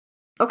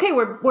Okay,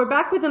 we're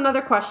back with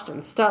another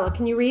question. Stella,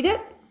 can you read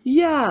it?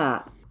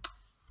 Yeah.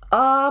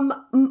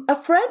 A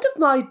friend of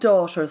my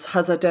daughter's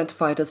has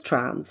identified as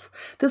trans.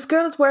 This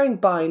girl is wearing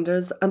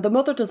binders and the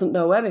mother doesn't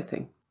know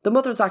anything. The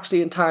mother is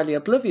actually entirely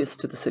oblivious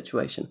to the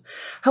situation.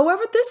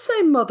 However, this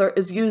same mother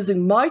is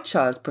using my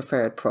child's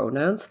preferred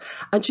pronouns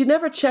and she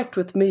never checked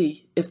with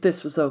me if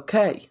this was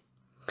okay.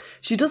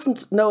 She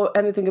doesn't know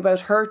anything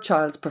about her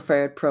child's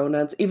preferred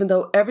pronouns, even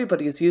though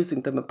everybody is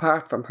using them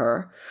apart from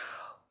her.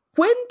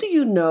 When do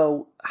you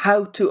know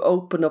how to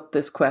open up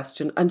this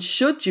question, and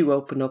should you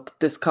open up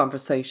this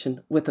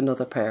conversation with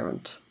another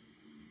parent?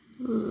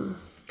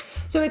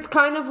 So it's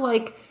kind of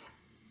like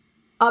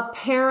a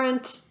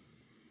parent,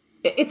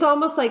 it's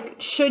almost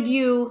like, should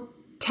you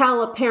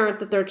tell a parent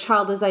that their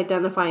child is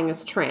identifying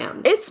as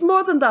trans? It's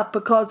more than that,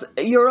 because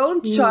your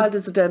own child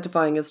is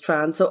identifying as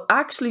trans. So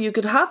actually you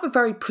could have a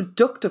very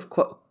productive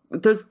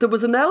there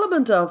was an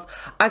element of,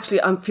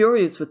 actually, I'm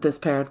furious with this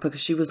parent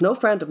because she was no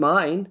friend of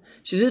mine.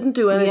 She didn't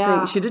do anything.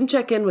 Yeah. She didn't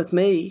check in with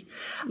me.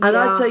 And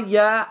I'd say,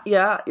 yeah,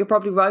 you're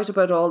probably right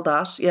about all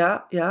that.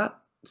 Yeah,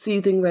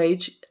 seething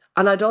rage.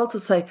 And I'd also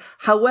say,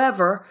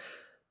 however,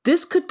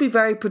 this could be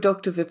very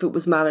productive if it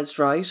was managed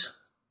right,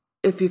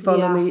 if you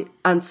follow me.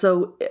 And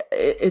so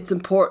it's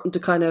important to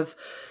kind of,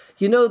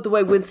 you know, the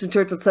way Winston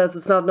Churchill says,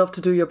 it's not enough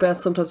to do your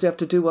best. Sometimes you have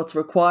to do what's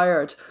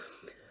required.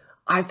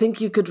 I think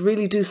you could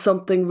really do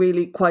something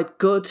really quite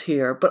good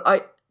here,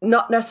 but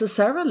not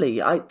necessarily.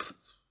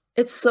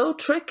 It's so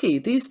tricky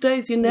these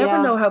days. You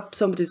never know how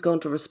somebody's going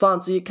to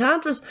respond. So you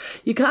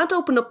can't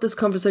open up this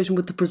conversation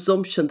with the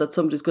presumption that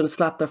somebody's going to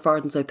slap their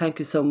forehead and say, "Thank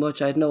you so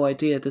much. I had no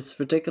idea. This is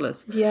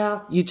ridiculous."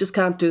 Yeah, you just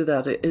can't do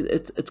that.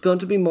 It's going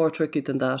to be more tricky than that.